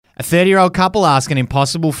A 30-year-old couple ask an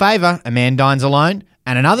impossible favour. A man dines alone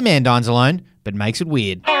and another man dines alone but makes it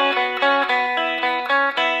weird.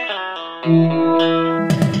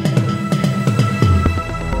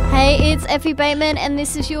 Hey, it's Effie Bateman and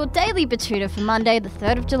this is your Daily Batuta for Monday, the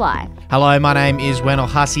 3rd of July. Hello, my name is Wendell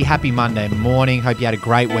Hussey. Happy Monday morning. Hope you had a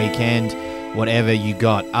great weekend, whatever you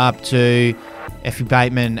got up to. Effie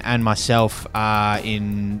Bateman and myself are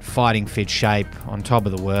in fighting fit shape, on top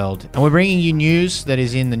of the world. And we're bringing you news that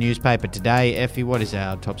is in the newspaper today. Effie, what is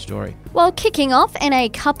our top story? Well, kicking off, in a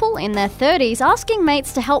couple in their 30s asking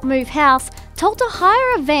mates to help move house, told to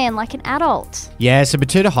hire a van like an adult. Yeah, so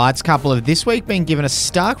Batuta Heights couple have this week been given a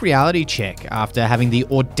stark reality check after having the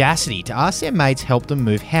audacity to ask their mates help them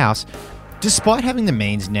move house, despite having the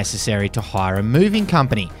means necessary to hire a moving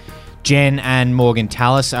company. Jen and Morgan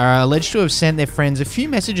Tallis are alleged to have sent their friends a few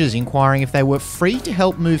messages inquiring if they were free to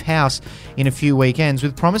help move house in a few weekends,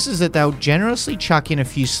 with promises that they'll generously chuck in a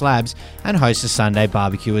few slabs and host a Sunday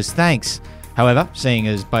barbecue as thanks. However, seeing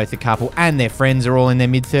as both the couple and their friends are all in their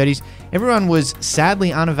mid-30s, everyone was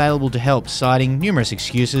sadly unavailable to help, citing numerous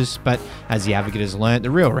excuses. But as the Advocate has learnt, the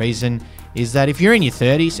real reason is that if you're in your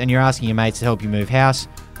 30s and you're asking your mates to help you move house,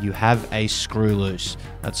 you have a screw loose.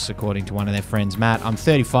 That's according to one of their friends, Matt. I'm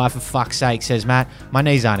 35 for fuck's sake, says Matt. My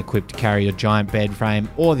knees aren't equipped to carry a giant bed frame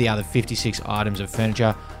or the other 56 items of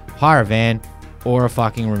furniture. Hire a van or a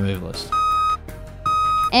fucking removalist.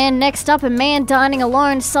 And next up, a man dining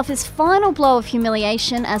alone suffers final blow of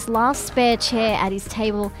humiliation as last spare chair at his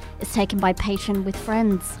table is taken by patron with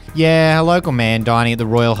friends. Yeah, a local man dining at the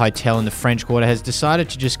Royal Hotel in the French Quarter has decided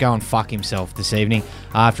to just go and fuck himself this evening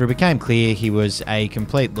after it became clear he was a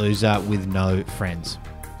complete loser with no friends.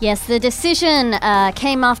 Yes, the decision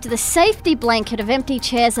came after the safety blanket of empty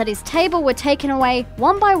chairs at his table were taken away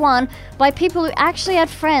one by people who actually had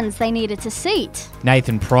friends they needed to seat.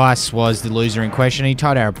 Nathan Price was the loser in question. He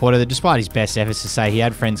told our reporter that despite his best efforts to say he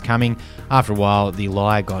had friends coming, after a while the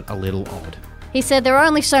lie got a little odd. He said there are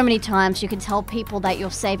only so many times you can tell people that you're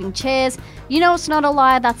saving chairs. You know it's not a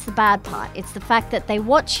lie, that's the bad part. It's the fact that they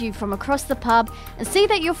watch you from across the pub and see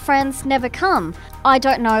that your friends never come. I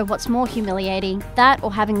don't know what's more humiliating, that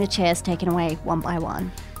or having the chairs taken away one by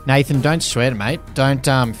one. Nathan, don't sweat, mate.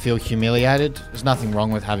 Don't feel humiliated. There's nothing wrong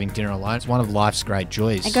with having dinner alone. It's one of life's great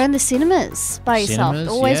joys. And going to the cinemas by yourself.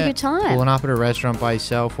 Always a good time. Pulling up at a restaurant by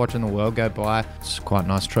yourself, watching the world go by. It's quite a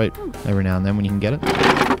nice treat every now and then when you can get it.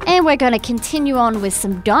 And we're going to continue on with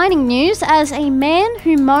some dining news as a man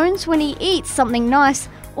who moans when he eats something nice,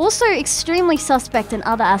 also extremely suspect in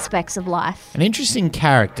other aspects of life. An interesting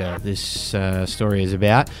character this story is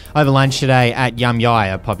about. Over lunch today at Yum Yai,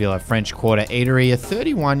 a popular French Quarter eatery, a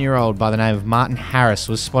 31-year-old by the name of Martin Harris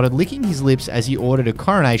was spotted licking his lips as he ordered a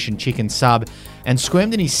coronation chicken sub and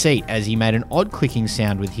squirmed in his seat as he made an odd clicking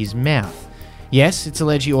sound with his mouth. Yes, it's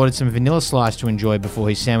alleged he ordered some vanilla slice to enjoy before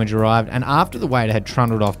his sandwich arrived, and after the waiter had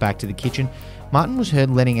trundled off back to the kitchen, Martin was heard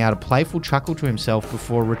letting out a playful chuckle to himself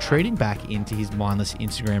before retreating back into his mindless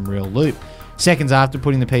Instagram reel loop. Seconds after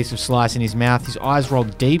putting the piece of slice in his mouth, his eyes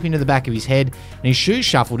rolled deep into the back of his head and his shoes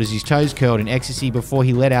shuffled as his toes curled in ecstasy before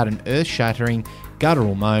he let out an earth-shattering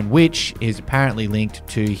guttural moan, which is apparently linked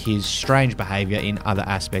to his strange behaviour in other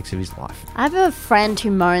aspects of his life. I have a friend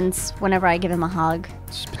who moans whenever I give him a hug.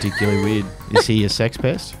 It's particularly weird. Is he a sex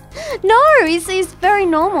pest? No, he's very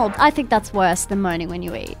normal. I think that's worse than moaning when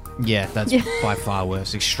you eat. Yeah, that's by far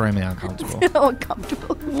worse. Extremely uncomfortable.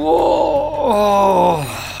 Uncomfortable. Whoa!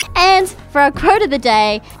 And for our quote of the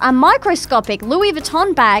day, a microscopic Louis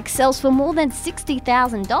Vuitton bag sells for more than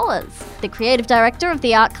 $60,000. The creative director of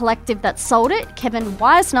the art collective that sold it, Kevin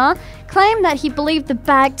Weisner, claimed that he believed the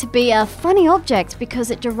bag to be a funny object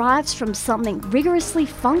because it derives from something rigorously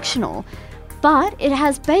functional. But it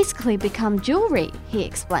has basically become jewellery, he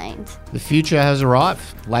explained. The future has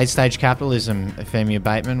arrived. Late-stage capitalism, Euphemia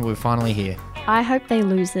Bateman, we're finally here. I hope they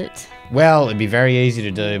lose it. Well, it'd be very easy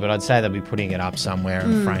to do, but I'd say they'll be putting it up somewhere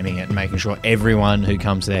and framing it and making sure everyone who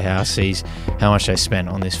comes to their house sees how much they spent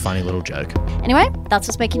on this funny little joke. Anyway, that's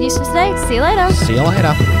what's making news for today. See you later. See you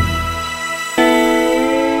later.